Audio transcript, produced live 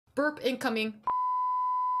Burp incoming.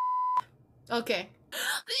 Okay.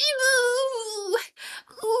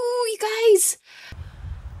 Ooh, you guys.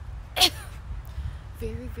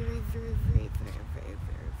 Very, very, very, very, very, very,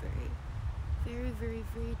 very, very, very,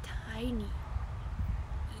 very tiny.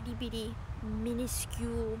 Itty bitty,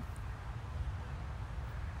 minuscule,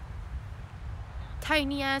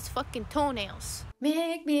 tiny ass fucking toenails.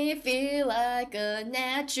 Make me feel like a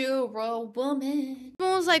natural woman.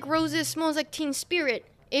 Smells like roses, smells like Teen Spirit.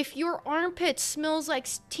 If your armpit smells like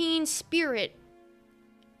Teen Spirit,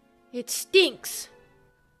 it stinks.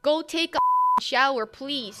 Go take a shower,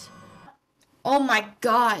 please. Oh my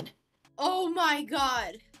god. Oh my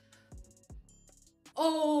god.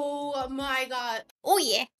 Oh my god. Oh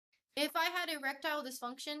yeah. If I had erectile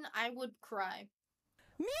dysfunction, I would cry.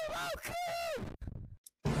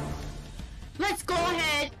 Let's go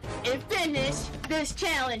ahead and finish this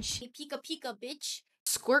challenge. Pika pika, bitch.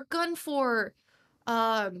 Squirt gun for,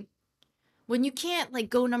 when you can't, like,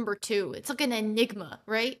 go number 2. It's like an enigma,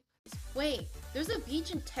 right? Wait, there's a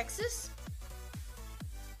beach in Texas?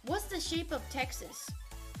 What's the shape of Texas?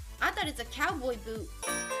 I thought it's a cowboy boot.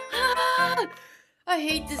 Ah! I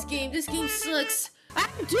hate this game. This game sucks.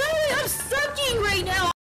 I'm sucking right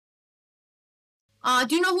now.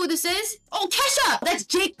 Do you know who this is? Oh, Kesha! That's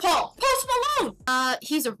Jake Paul. Post Malone!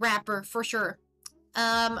 He's a rapper, for sure.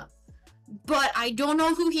 But I don't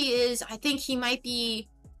know who he is. I think he might be...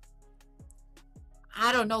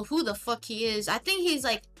 I don't know who the fuck he is. I think he's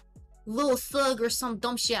like Lil Thug or some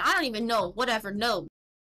dumb shit. I don't even know. Whatever, no.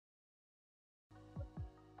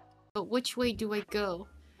 But which way do I go?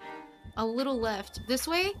 A little left. This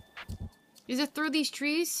way? Is it through these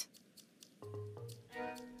trees?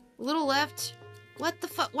 A little left. What the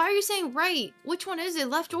fuck? Why are you saying right? Which one is it?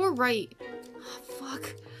 Left or right? Oh,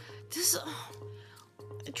 fuck. This...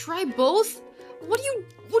 try both? What do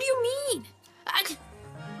you mean?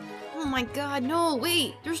 Oh my god, no,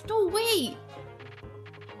 wait. There's no way.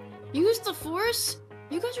 Use the force?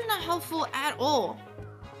 You guys are not helpful at all.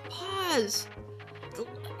 Pause.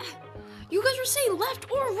 You guys are saying left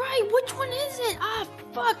or right. Which one is it? Ah,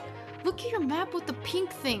 fuck. Look at your map with the pink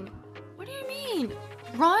thing. What do you mean?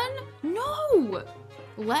 Run? No.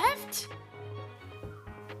 Left?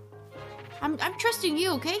 I'm trusting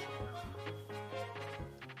you, okay?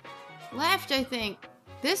 Left, I think.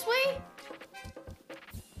 This way?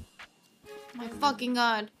 My fucking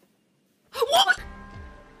god. What?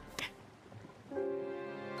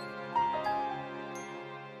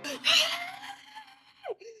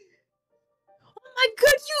 Oh my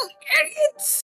god, you idiots!